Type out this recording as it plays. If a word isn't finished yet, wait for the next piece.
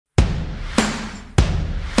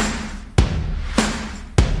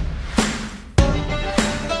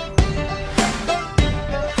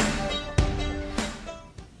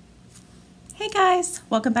guys,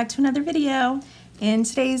 welcome back to another video. In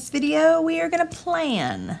today's video we are going to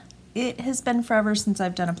plan. It has been forever since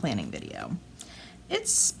I've done a planning video.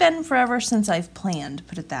 It's been forever since I've planned,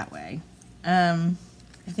 put it that way. I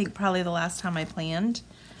think probably the last time I planned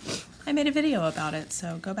I made a video about it,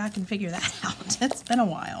 so go back and figure that out. It's been a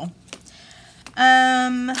while.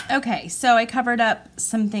 Okay, so I covered up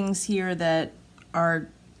some things here that are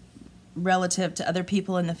relative to other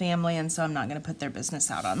people in the family, and so I'm not going to put their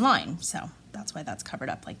business out online, so that's why that's covered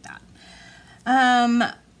up like that.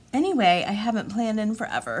 Anyway, I haven't planned in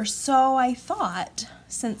forever, so I thought,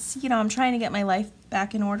 since, you know, I'm trying to get my life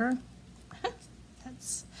back in order,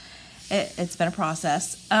 it's been a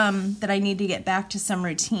process, that I need to get back to some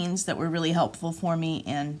routines that were really helpful for me,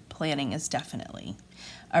 and planning is definitely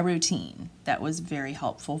a routine that was very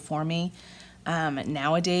helpful for me.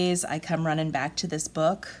 Nowadays, I come running back to this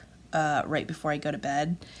book right before I go to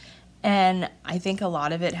bed. And I think a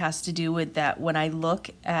lot of it has to do with that when I look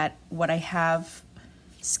at what I have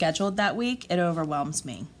scheduled that week, it overwhelms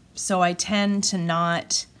me. So I tend to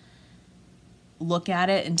not look at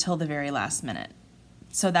it until the very last minute.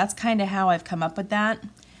 So that's kind of how I've come up with that.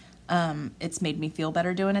 It's made me feel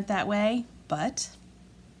better doing it that way, but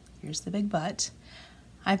here's the big but.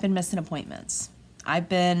 I've been missing appointments.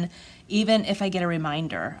 Even if I get a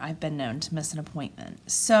reminder, I've been known to miss an appointment.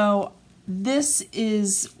 So this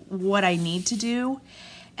is what I need to do,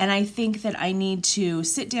 and I think that I need to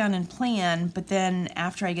sit down and plan, but then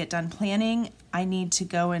after I get done planning, I need to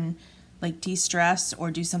go and like de-stress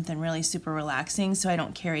or do something really super relaxing so I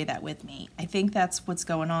don't carry that with me. I think that's what's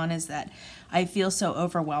going on, is that I feel so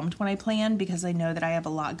overwhelmed when I plan because I know that I have a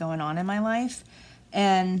lot going on in my life,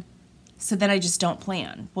 and so then I just don't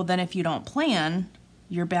plan. Well, then if you don't plan,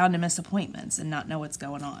 you're bound to miss appointments and not know what's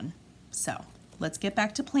going on. So let's get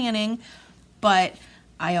back to planning, but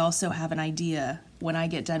I also have an idea. When I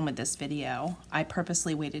get done with this video, I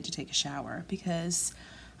purposely waited to take a shower because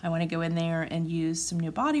I want to go in there and use some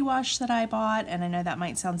new body wash that I bought, and I know that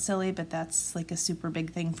might sound silly, but that's like a super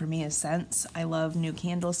big thing for me, is scents. I love new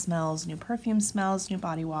candle smells, new perfume smells, new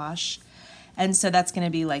body wash, and so that's going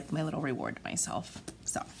to be like my little reward to myself.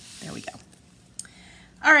 So there we go.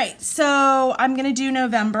 All right, so I'm going to do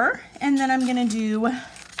November, and then I'm going to do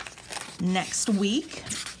next week.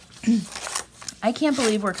 I can't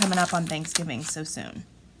believe we're coming up on Thanksgiving so soon.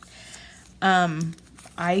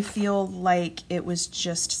 I feel like it was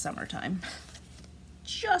just summertime.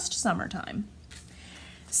 Just summertime.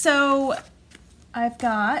 So I've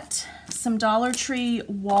got some Dollar Tree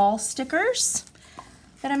wall stickers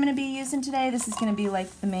that I'm going to be using today. This is going to be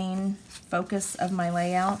like the main focus of my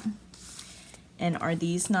layout. And are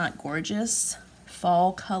these not gorgeous?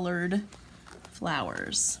 Fall colored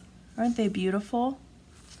flowers. Aren't they beautiful?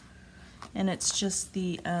 And it's just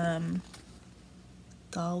the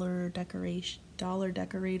dollar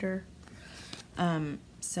decorator.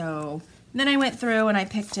 So then I went through and I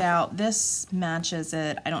picked out, this matches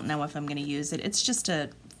it. I don't know if I'm going to use it. It's just a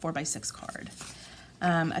 4x6 card.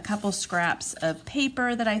 A couple scraps of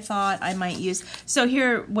paper that I thought I might use. So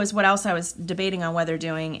here was what else I was debating on, whether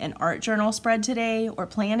doing an art journal spread today or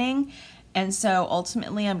planning. And so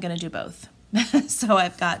ultimately I'm going to do both. So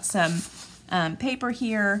I've got some paper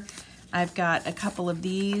here. I've got a couple of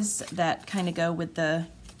these that kind of go with the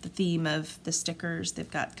theme of the stickers.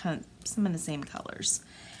 They've got kind of some of the same colors.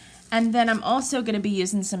 And then I'm also going to be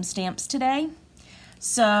using some stamps today.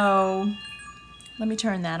 So let me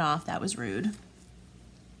turn that off. That was rude.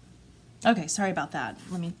 Okay, sorry about that.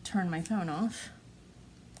 Let me turn my phone off.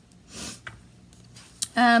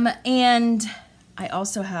 And I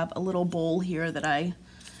also have a little bowl here that I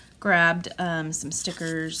grabbed some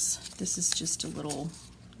stickers. This is just a little,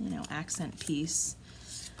 you know, accent piece.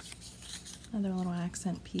 Another little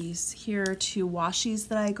accent piece. Here are two washies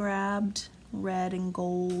that I grabbed, red and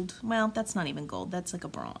gold. Well, that's not even gold, that's like a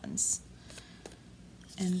bronze.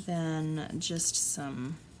 And then just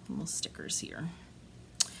some little stickers here.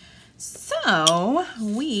 So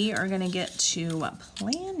we are gonna get to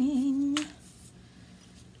planning.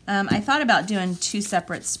 I thought about doing two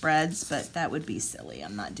separate spreads, but that would be silly.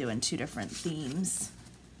 I'm not doing two different themes.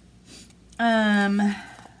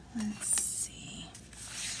 Let's see.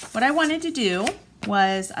 What I wanted to do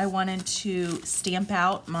was I wanted to stamp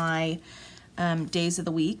out my days of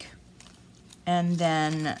the week, and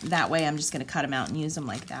then that way I'm just going to cut them out and use them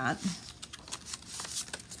like that.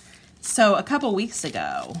 So a couple weeks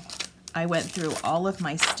ago, I went through all of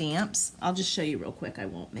my stamps. I'll just show you real quick. I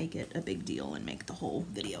won't make it a big deal and make the whole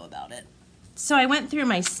video about it. So I went through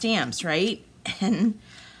my stamps, right? And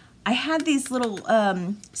I had these little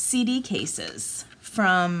CD cases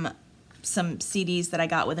from some CDs that I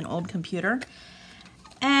got with an old computer.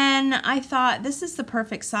 And I thought this is the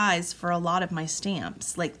perfect size for a lot of my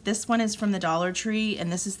stamps. Like this one is from the Dollar Tree,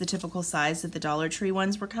 and this is the typical size that the Dollar Tree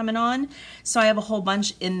ones were coming on. So I have a whole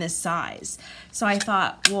bunch in this size. So I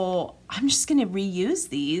thought, well, I'm just gonna reuse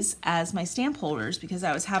these as my stamp holders because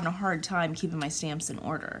I was having a hard time keeping my stamps in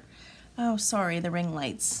order. Oh, sorry, the ring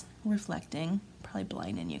light's reflecting. Probably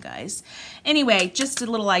blinding you guys. Anyway, just a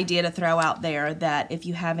little idea to throw out there that if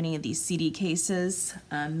you have any of these CD cases,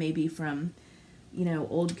 maybe from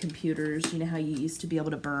old computers, you know how you used to be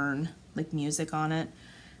able to burn like music on it,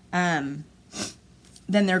 then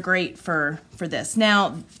they're great for this.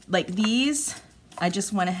 Now, like these, I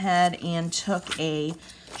just went ahead and took a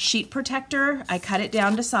sheet protector. I cut it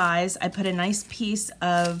down to size. I put a nice piece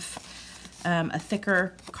of a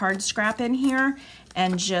thicker card scrap in here,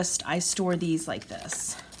 and I store these like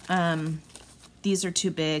this. These are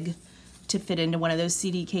too big to fit into one of those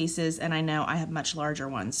CD cases, and I know I have much larger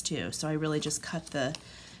ones too, so I really just cut the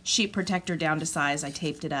sheet protector down to size. I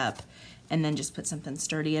taped it up and then just put something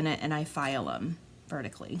sturdy in it, and I file them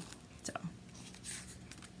vertically. So,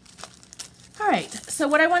 all right, so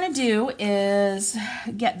what I want to do is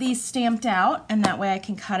get these stamped out, and that way I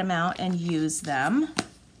can cut them out and use them.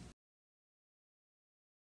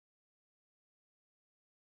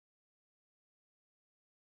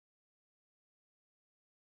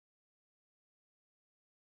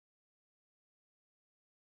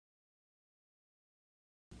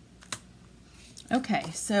 Okay,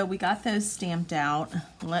 so we got those stamped out.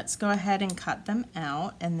 Let's go ahead and cut them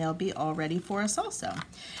out, and they'll be all ready for us also.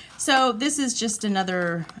 So this is just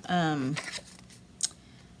another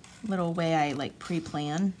little way I like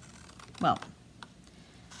pre-plan. Well,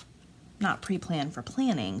 not pre-plan for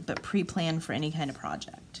planning, but pre-plan for any kind of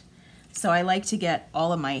project. So I like to get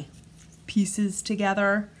all of my pieces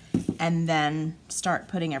together and then start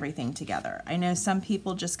putting everything together. I know some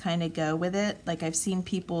people just kind of go with it. Like I've seen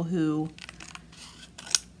people who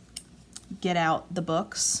get out the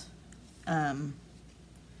books of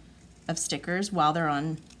stickers while they're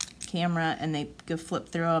on camera, and they go flip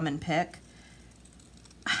through them and pick.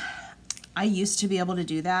 I used to be able to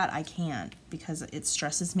do that. I can't because it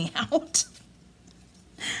stresses me out.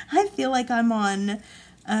 I feel like I'm on,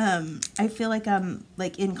 I feel like I'm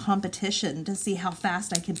like in competition to see how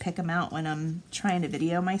fast I can pick them out when I'm trying to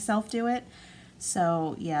video myself do it.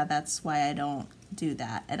 So yeah, that's why I don't do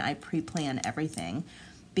that, and I pre-plan everything.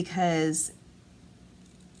 Because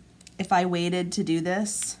if I waited to do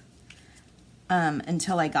this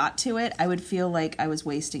until I got to it, I would feel like I was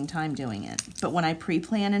wasting time doing it. But when I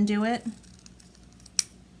pre-plan and do it,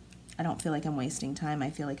 I don't feel like I'm wasting time. I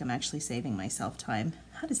feel like I'm actually saving myself time.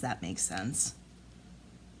 How does that make sense?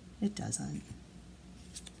 It doesn't.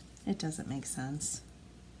 It doesn't make sense.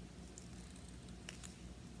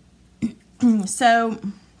 So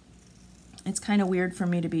it's kind of weird for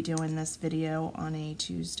me to be doing this video on a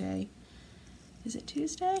Tuesday. Is it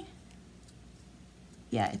Tuesday?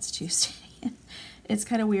 Yeah, it's Tuesday. It's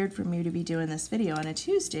kind of weird for me to be doing this video on a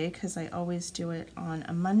Tuesday because I always do it on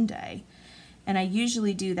a Monday. And I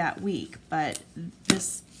usually do that week, but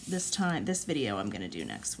this video I'm going to do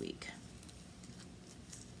next week.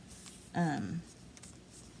 I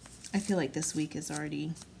feel like this week is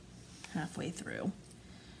already halfway through.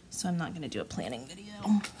 So I'm not going to do a planning video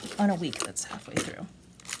on a week that's halfway through.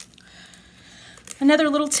 Another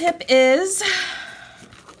little tip is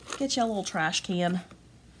get you a little trash can.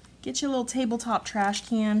 Get you a little tabletop trash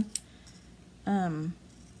can.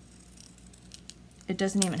 It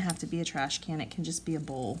doesn't even have to be a trash can. It can just be a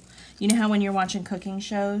bowl. You know how when you're watching cooking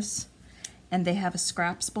shows and they have a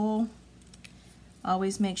scraps bowl?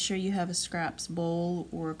 Always make sure you have a scraps bowl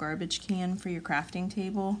or a garbage can for your crafting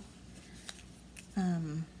table.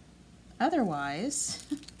 Otherwise,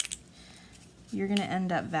 you're going to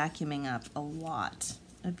end up vacuuming up a lot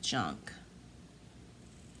of junk,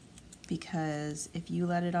 because if you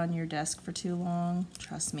let it on your desk for too long,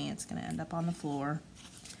 trust me, it's going to end up on the floor.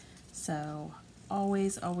 So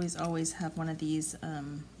always, always, always have one of these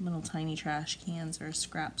little tiny trash cans or a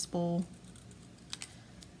scraps bowl.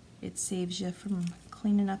 It saves you from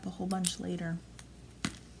cleaning up a whole bunch later.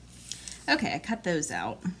 Okay, I cut those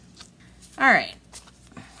out. All right.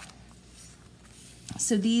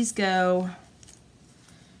 So these go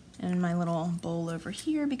in my little bowl over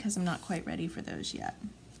here because I'm not quite ready for those yet.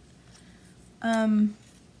 I'm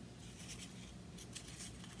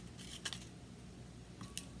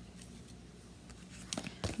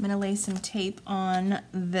going to lay some tape on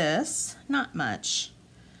this. Not much.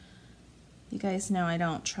 You guys know I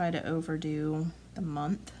don't try to overdo the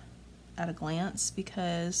month at a glance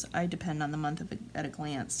because I depend on the month at a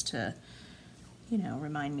glance to, you know,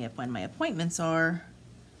 remind me of when my appointments are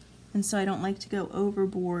And so I don't like to go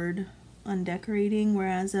overboard on decorating,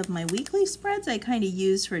 whereas of my weekly spreads I kind of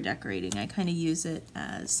use for decorating. I kind of use it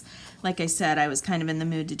as, like I said, I was kind of in the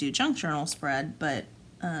mood to do junk journal spread, but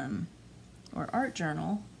or art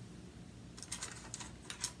journal.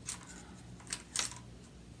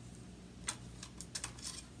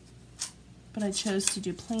 But I chose to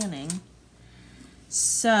do planning.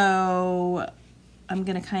 So I'm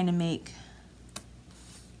gonna kind of make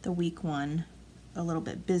the week one a little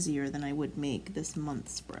bit busier than I would make this month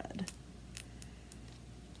spread.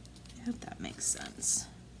 I hope that makes sense.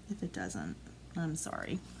 If it doesn't, I'm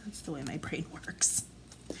sorry. That's the way my brain works.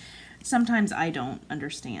 Sometimes I don't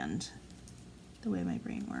understand the way my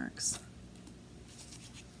brain works.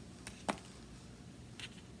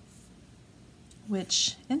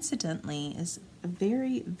 Which, incidentally, is a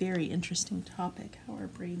very, very interesting topic, how our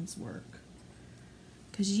brains work.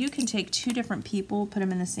 Because you can take two different people, put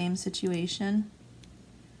them in the same situation,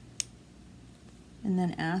 and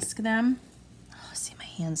then ask them. Oh, see, my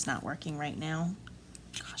hand's not working right now.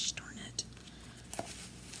 Gosh darn it.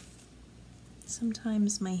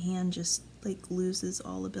 Sometimes my hand just like loses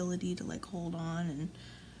all ability to like hold on, and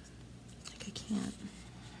like I can't.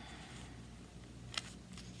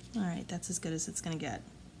 All right, that's as good as it's gonna get.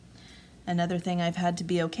 Another thing I've had to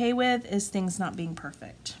be okay with is things not being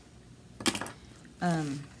perfect. I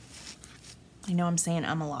know I'm saying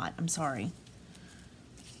a lot, I'm sorry.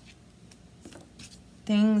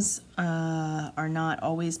 Things are not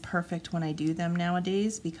always perfect when I do them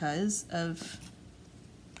nowadays because of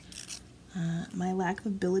my lack of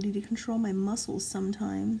ability to control my muscles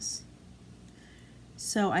sometimes.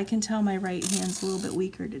 So I can tell my right hand's a little bit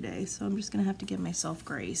weaker today, so I'm just gonna have to give myself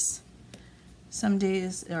grace. Some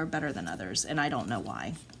days are better than others, and I don't know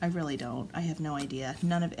why. I really don't. I have no idea.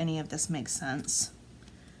 None of any of this makes sense.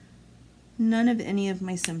 None of any of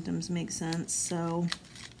my symptoms make sense, so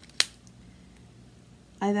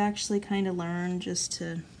I've actually kind of learned just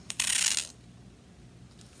to,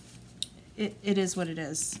 it is what it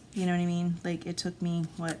is. You know what I mean? Like, it took me,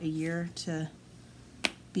 what, a year to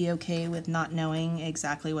be okay with not knowing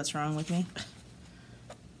exactly what's wrong with me.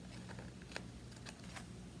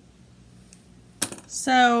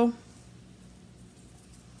 So, I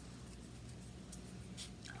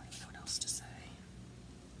don't even know what else to say.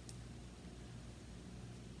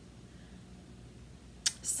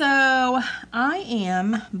 So, I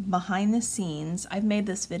am behind the scenes. I've made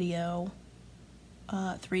this video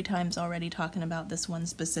 3 times already talking about this one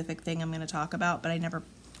specific thing I'm going to talk about, but I never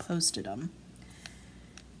posted them.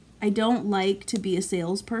 I don't like to be a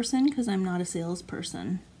salesperson because I'm not a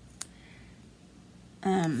salesperson.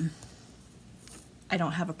 I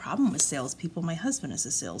don't have a problem with salespeople. My husband is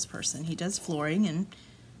a salesperson. He does flooring and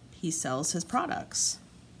he sells his products.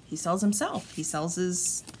 He sells himself. He sells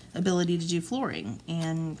his ability to do flooring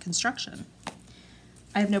and construction.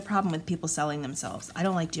 I have no problem with people selling themselves. I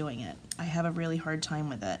don't like doing it. I have a really hard time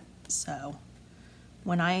with it. So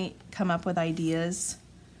when I come up with ideas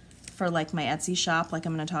for like my Etsy shop, like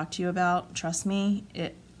I'm going to talk to you about, trust me,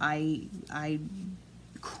 I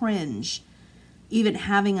cringe even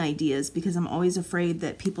having ideas because I'm always afraid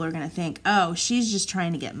that people are going to think, oh, she's just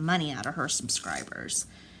trying to get money out of her subscribers.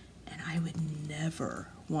 And I would never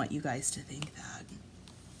want you guys to think that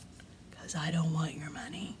because I don't want your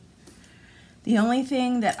money. The only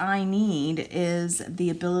thing that I need is the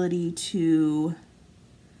ability to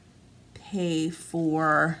pay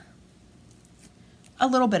for a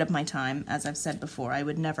little bit of my time. As I've said before, I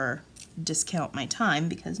would never discount my time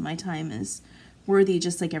because my time is worthy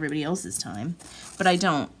just like everybody else's time. But I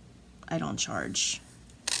don't charge.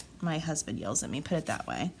 My husband yells at me, put it that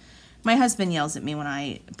way. My husband yells at me when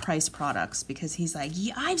I price products because he's like,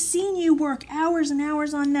 yeah, I've seen you work hours and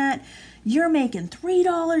hours on that. You're making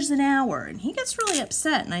 $3 an hour. And he gets really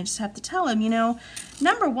upset, and I just have to tell him, you know,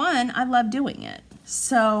 number one, I love doing it.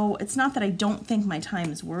 So it's not that I don't think my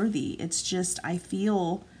time is worthy. It's just I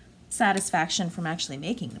feel satisfaction from actually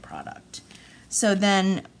making the product. So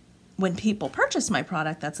then when people purchase my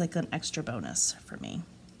product, that's like an extra bonus for me.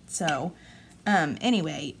 So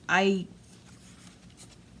anyway, I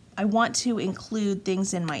want to include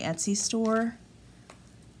things in my Etsy store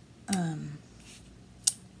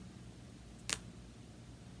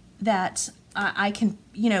that I can,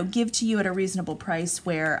 you know, give to you at a reasonable price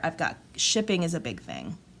where I've got shipping is a big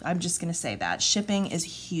thing. I'm just going to say that. Shipping is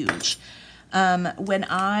huge. When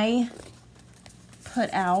I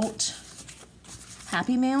put out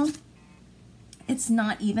Happy Mail, it's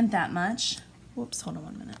not even that much. Whoops, hold on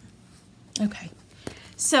 1 minute. Okay.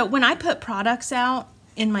 So when I put products out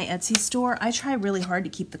in my Etsy store, I try really hard to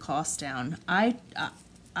keep the cost down. I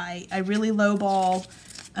really lowball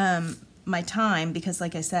my time, because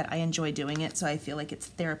like I said, I enjoy doing it, so I feel like it's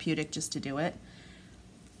therapeutic just to do it.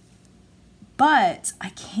 But I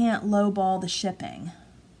can't lowball the shipping.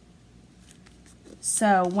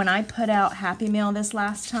 So when I put out Happy Mail this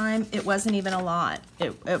last time, it wasn't even a lot.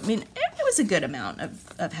 It was a good amount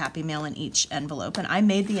of Happy Mail in each envelope. And I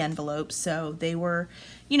made the envelopes, so they were,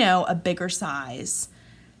 you know, a bigger size.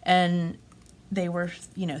 And they were,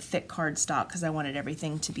 you know, thick cardstock because I wanted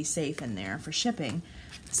everything to be safe in there for shipping.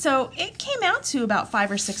 So it came out to about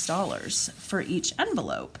 $5 or $6 for each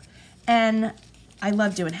envelope. And I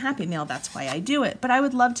love doing Happy Mail, that's why I do it. But I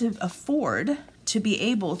would love to afford to be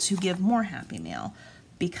able to give more Happy Mail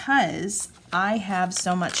because I have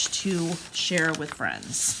so much to share with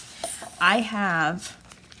friends. I have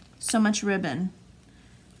so much ribbon.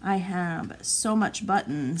 I have so much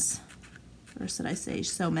buttons. Or should I say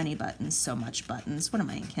so many buttons, so much buttons. What am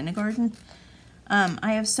I, in kindergarten?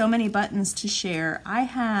 I have so many buttons to share. I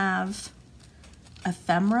have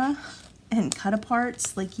ephemera and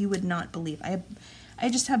cut-aparts like you would not believe. I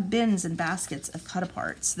just have bins and baskets of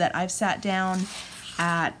cut-aparts that I've sat down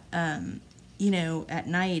at, you know, at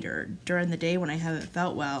night or during the day when I haven't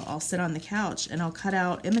felt well. I'll sit on the couch and I'll cut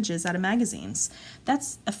out images out of magazines.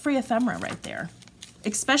 That's a free ephemera right there,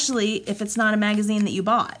 especially if it's not a magazine that you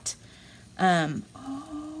bought.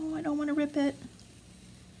 Oh, I don't want to rip it.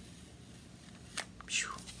 Whew,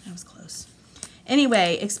 that was close.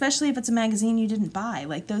 Anyway, especially if it's a magazine you didn't buy,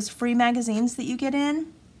 like those free magazines that you get in,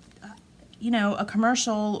 you know, a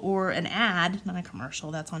commercial or an ad, not a commercial,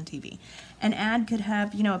 that's on TV. An ad could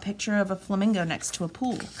have, you know, a picture of a flamingo next to a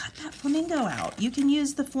pool. Cut that flamingo out. You can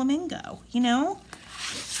use the flamingo, you know?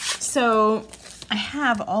 So I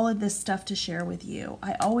have all of this stuff to share with you.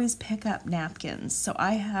 I always pick up napkins. So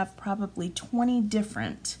I have probably 20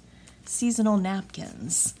 different seasonal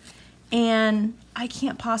napkins. And I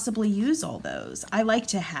can't possibly use all those. I like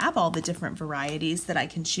to have all the different varieties that I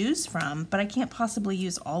can choose from, but I can't possibly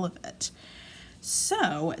use all of it.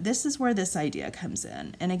 So this is where this idea comes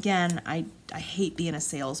in. And again, I hate being a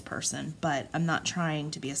salesperson, but I'm not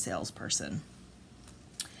trying to be a salesperson.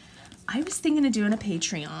 I was thinking of doing a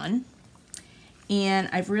Patreon, and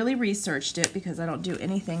I've really researched it because I don't do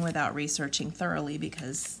anything without researching thoroughly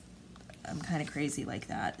because I'm kind of crazy like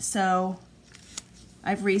that. So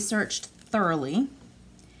I've researched thoroughly,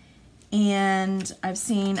 and I've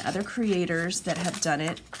seen other creators that have done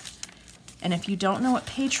it. And if you don't know what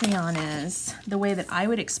Patreon is, the way that I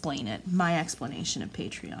would explain it, my explanation of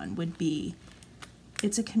Patreon would be,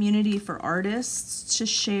 it's a community for artists to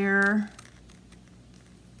share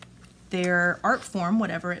their art form,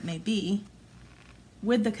 whatever it may be,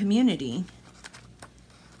 with the community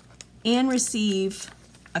and receive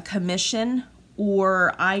a commission,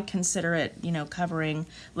 or I consider it, you know, covering,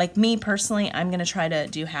 like me personally, I'm going to try to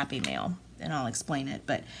do Happy Mail, and I'll explain it,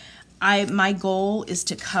 but my goal is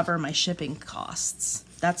to cover my shipping costs.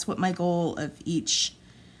 That's what my goal of each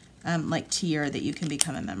like tier that you can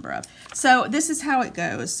become a member of. So this is how it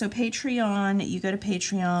goes. So Patreon, you go to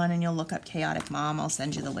Patreon and you'll look up Chaotic Mom. I'll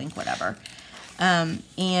send you the link, whatever. And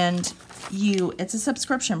it's a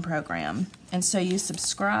subscription program. And so you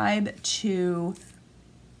subscribe to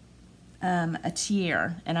a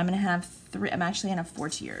tier, and I'm going to have I'm actually going to have 4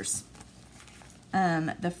 tiers.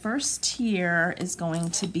 The first tier is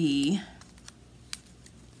going to be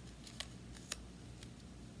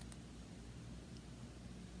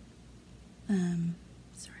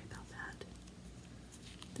sorry about that.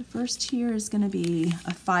 The first tier is going to be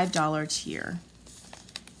a $5 tier.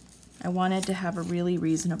 I wanted to have a really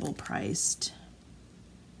reasonable priced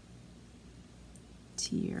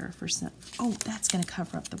tier for some. Oh, that's going to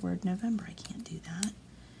cover up the word November. I can't do that.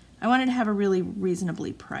 I wanted to have a really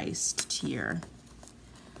reasonably priced tier,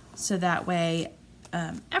 so that way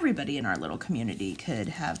everybody in our little community could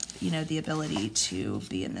have, you know, the ability to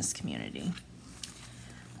be in this community.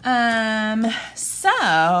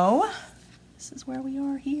 So this is where we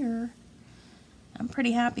are here. I'm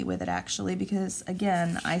pretty happy with it actually, because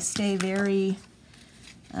again, I stay very,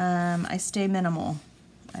 I stay minimal.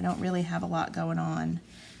 I don't really have a lot going on.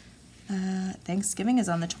 Thanksgiving is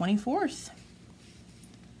on the 24th.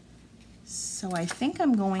 So I think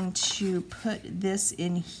I'm going to put this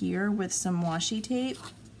in here with some washi tape,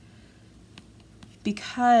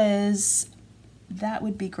 because that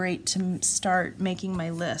would be great to start making my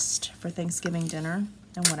list for Thanksgiving dinner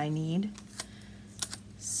and what I need.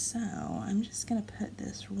 So I'm just going to put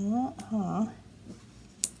this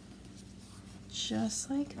just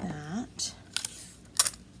like that.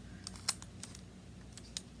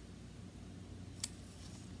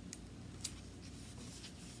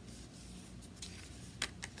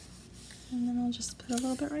 And then I'll just put a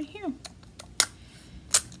little bit right here.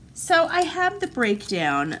 So I have the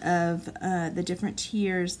breakdown of the different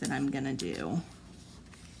tiers that I'm gonna do.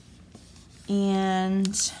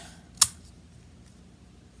 And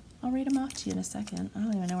I'll read them off to you in a second. I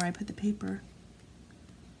don't even know where I put the paper.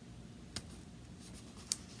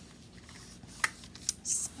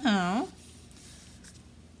 So,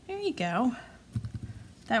 there you go.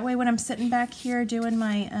 That way when I'm sitting back here doing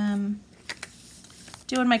my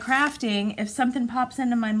crafting, if something pops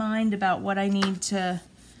into my mind about what I need to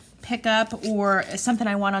pick up or something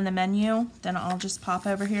I want on the menu, then I'll just pop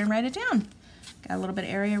over here and write it down. Got a little bit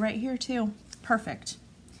of area right here too. Perfect.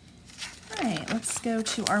 All right, let's go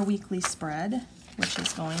to our weekly spread, which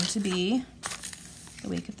is going to be the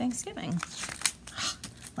week of Thanksgiving.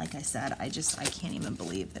 Like I said, I can't even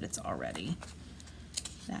believe that it's already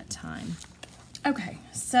that time. Okay,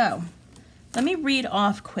 so let me read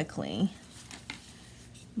off quickly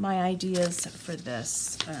my ideas for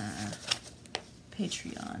this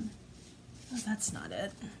Patreon. Oh, that's not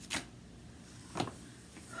it.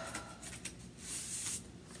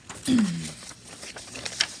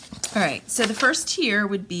 All right, so the first tier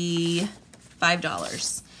would be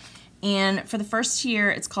 $5. And for the first tier,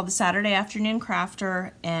 it's called the Saturday Afternoon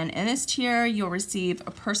Crafter. And in this tier, you'll receive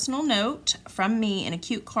a personal note from me in a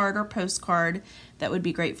cute card or postcard that would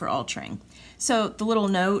be great for altering. So the little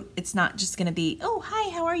note, it's not just gonna be, oh,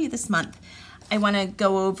 hi, how are you this month? I wanna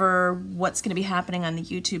go over what's gonna be happening on the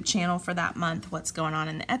YouTube channel for that month, what's going on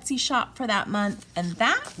in the Etsy shop for that month. And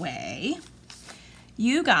that way,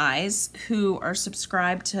 you guys who are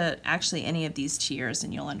subscribed to actually any of these tiers,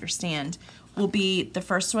 and you'll understand, will be the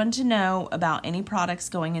first one to know about any products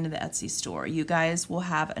going into the Etsy store. You guys will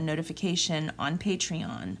have a notification on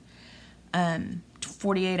Patreon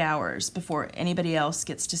 48 hours before anybody else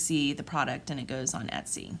gets to see the product and it goes on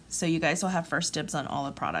Etsy. So you guys will have first dibs on all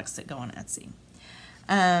the products that go on Etsy.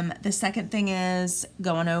 The second thing is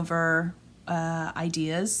going over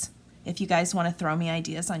ideas. If you guys want to throw me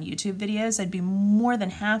ideas on YouTube videos, I'd be more than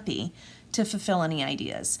happy to fulfill any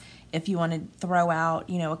ideas. If you want to throw out,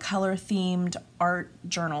 you know, a color-themed art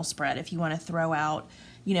journal spread, if you want to throw out,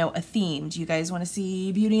 you know, a themed, you guys want to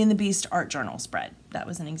see Beauty and the Beast art journal spread, that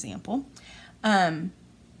was an example, then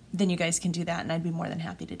you guys can do that, and I'd be more than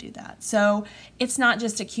happy to do that. So it's not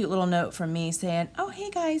just a cute little note from me saying, oh, hey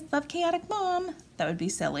guys, love Chaotic Mom. That would be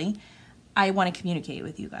silly. I want to communicate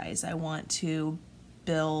with you guys. I want to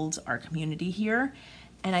build our community here,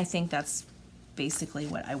 and I think that's basically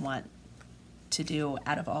what I want to do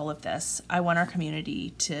out of all of this. I want our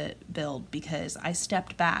community to build because I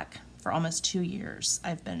stepped back for almost 2 years.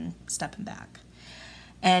 I've been stepping back,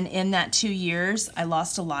 and in that 2 years I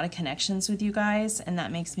lost a lot of connections with you guys, and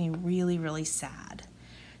that makes me really, really sad.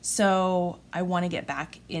 So I want to get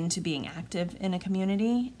back into being active in a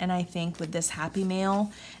community, and I think with this Happy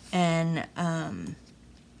Mail and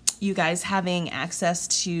you guys having access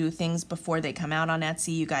to things before they come out on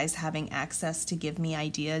Etsy, you guys having access to give me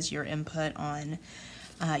ideas, your input on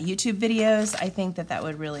YouTube videos, I think that that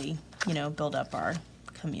would really, you know, build up our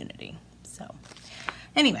community. So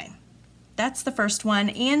anyway, that's the first one.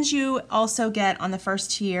 And you also get on the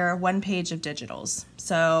first tier 1 page of digitals.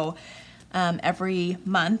 So every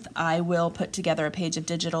month I will put together a page of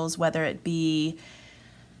digitals, whether it be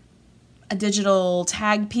a digital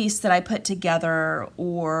tag piece that I put together,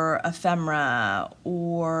 or ephemera,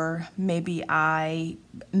 or maybe I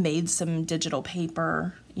made some digital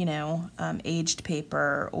paper, you know, aged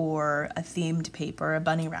paper, or a themed paper, a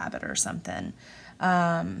bunny rabbit or something.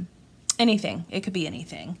 Anything. It could be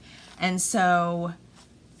anything. And so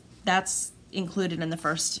that's included in the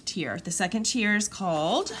first tier. The second tier is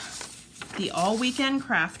called the All Weekend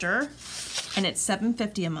Crafter, and it's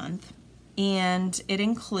 $7.50 a month. And it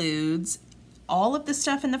includes all of the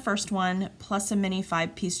stuff in the first one, plus a mini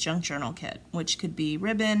 5-piece junk journal kit, which could be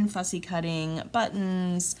ribbon, fussy cutting,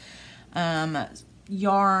 buttons,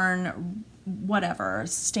 yarn, whatever,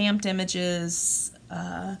 stamped images,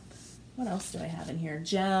 what else do I have in here?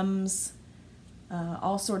 Gems,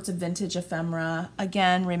 all sorts of vintage ephemera.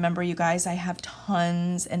 Again, remember you guys, I have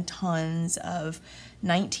tons and tons of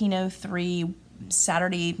 1903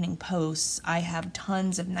 Saturday Evening Posts. I have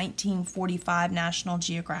tons of 1945 National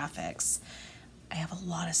Geographics. I have a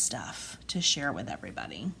lot of stuff to share with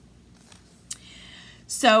everybody.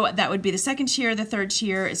 So that would be the second tier. The third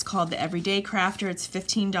tier is called the Everyday Crafter. It's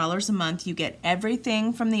 $15 a month. You get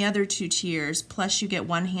everything from the other 2 tiers, plus you get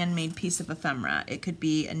 1 handmade piece of ephemera. It could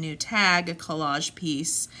be a new tag, a collage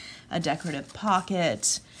piece, a decorative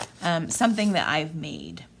pocket, something that I've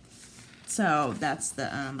made. So that's the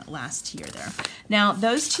last tier there. Now,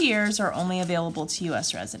 those tiers are only available to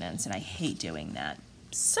U.S. residents, and I hate doing that.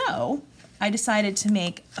 So I decided to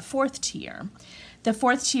make a 4th tier. The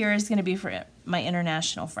 4th tier is going to be for my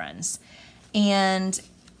international friends. And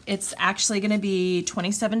it's actually going to be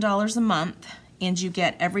 $27 a month, and you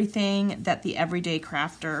get everything that the everyday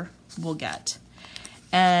crafter will get.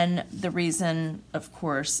 And the reason, of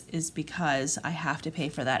course, is because I have to pay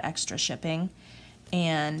for that extra shipping,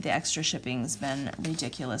 and the extra shipping's been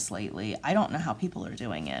ridiculous lately. I don't know how people are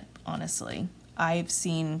doing it, honestly. I've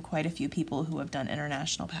seen quite a few people who have done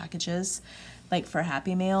international packages, like for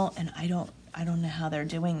Happy Mail, and I don't know how they're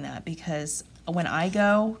doing that, because when I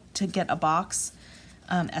go to get a box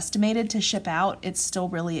estimated to ship out, it's still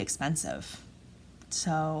really expensive.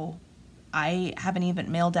 So I haven't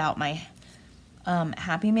even mailed out my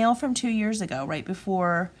Happy Mail from 2 years ago, right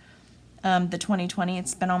before the 2020.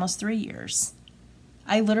 It's been almost 3 years.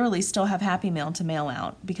 I literally still have Happy Mail to mail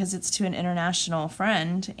out because it's to an international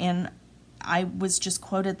friend, and I was just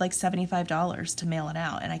quoted like $75 to mail it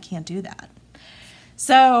out, and I can't do that.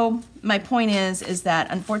 So my point is that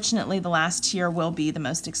unfortunately the last tier will be the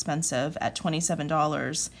most expensive at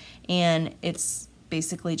 $27, and it's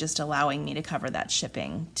basically just allowing me to cover that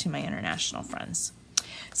shipping to my international friends.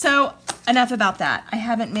 So enough about that. I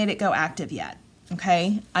haven't made it go active yet,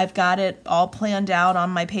 okay? I've got it all planned out on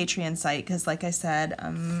my Patreon site because, like I said,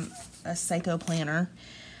 I'm a psycho planner.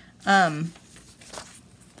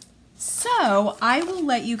 So I will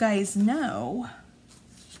let you guys know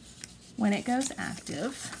when it goes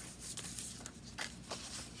active,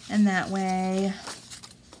 and that way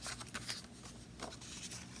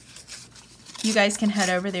you guys can head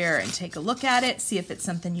over there and take a look at it, see if it's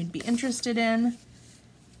something you'd be interested in.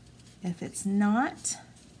 If it's not,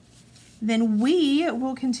 then we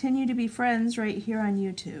will continue to be friends right here on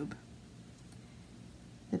YouTube.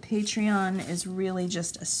 The Patreon is really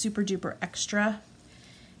just a super duper extra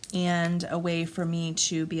and a way for me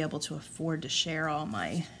to be able to afford to share all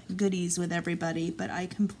my goodies with everybody, but I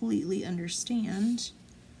completely understand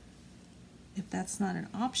if that's not an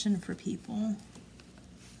option for people,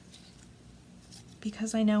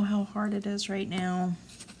 because I know how hard it is right now,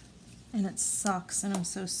 and it sucks, and I'm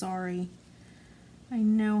so sorry. I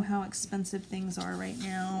know how expensive things are right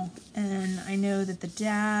now, and I know that the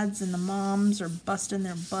dads and the moms are busting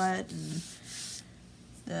their butt, and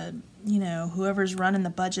the, you know, whoever's running the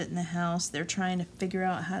budget in the house, they're trying to figure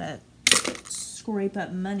out how to scrape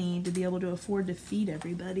up money to be able to afford to feed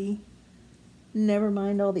everybody. Never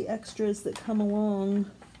mind all the extras that come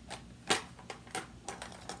along.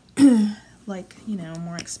 Like, you know,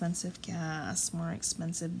 more expensive gas, more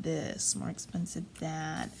expensive this, more expensive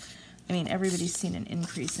that. I mean, everybody's seen an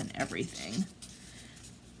increase in everything.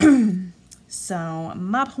 So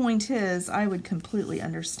my point is, I would completely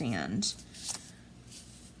understand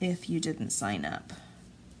if you didn't sign up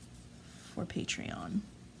for Patreon.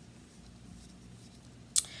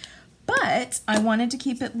 But I wanted to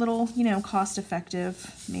keep it little, you know, cost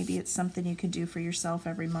effective. Maybe it's something you could do for yourself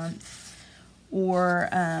every month. Or,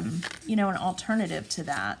 you know, an alternative to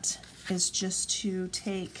that is just to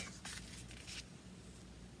take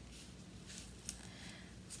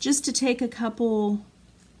a couple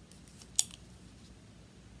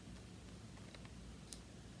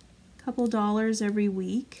dollars every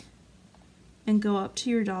week and go up to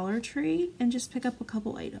your Dollar Tree and just pick up a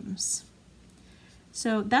couple items.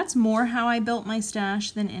 So that's more how I built my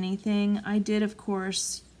stash than anything. I did, of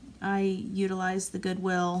course, I utilized the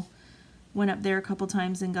Goodwill, went up there a couple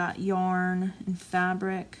times and got yarn and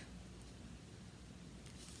fabric.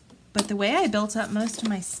 But the way I built up most of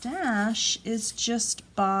my stash is just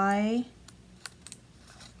by,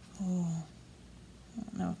 I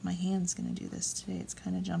don't know if my hand's gonna do this today, it's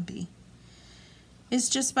kind of jumpy. It's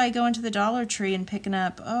just by going to the Dollar Tree and picking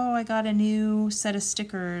up, oh, I got a new set of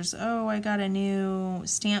stickers, oh, I got a new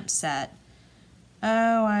stamp set,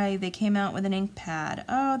 oh, they came out with an ink pad,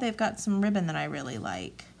 oh, they've got some ribbon that I really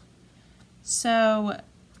like. So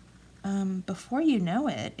before you know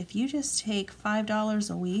it, if you just take $5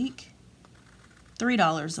 a week,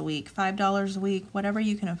 $3 a week, $5 a week, whatever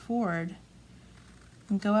you can afford,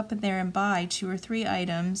 and go up in there and buy 2 or 3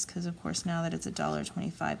 items, because of course now that it's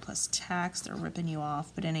 $1.25 plus tax, they're ripping you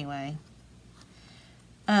off. But anyway,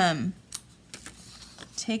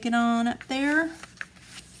 take it on up there,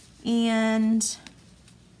 and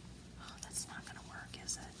oh, that's not gonna work,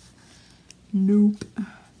 is it? Nope,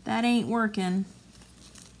 that ain't working.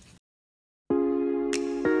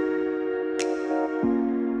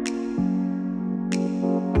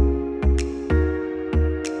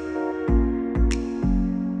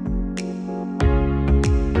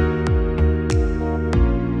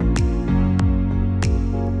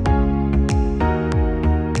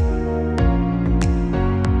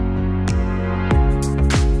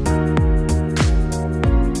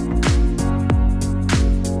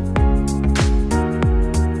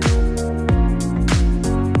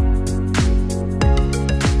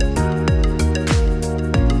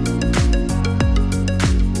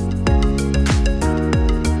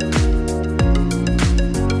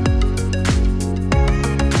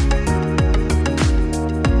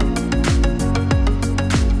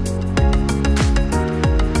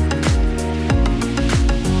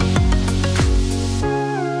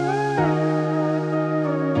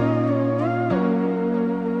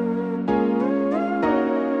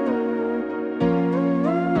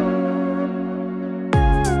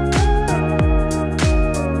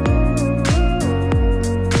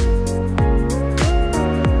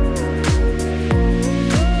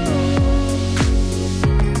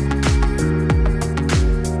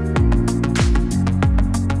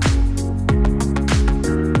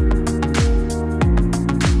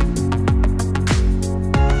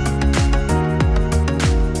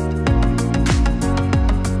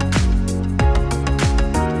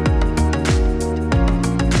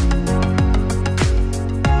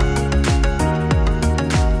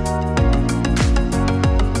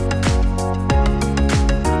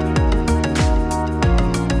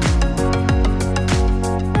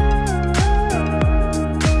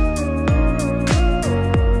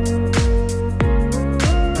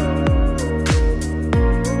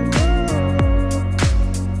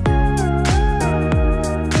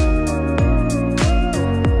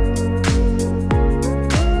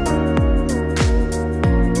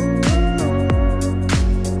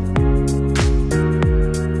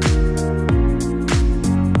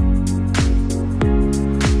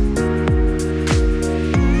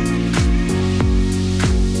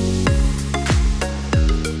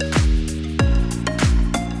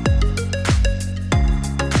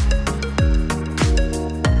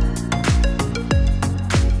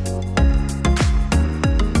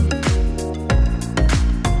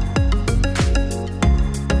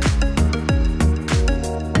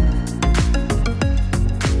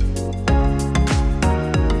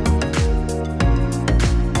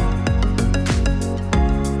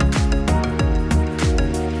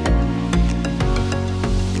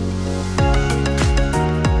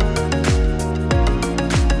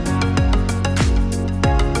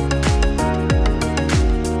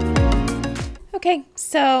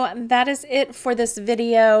 So that is it for this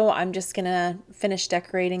video. I'm just gonna finish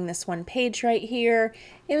decorating this one page right here.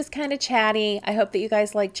 It was kind of chatty. I hope that you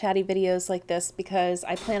guys like chatty videos like this because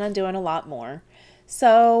I plan on doing a lot more.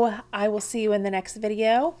 So I will see you in the next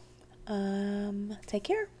video. Take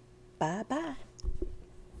care. Bye-bye.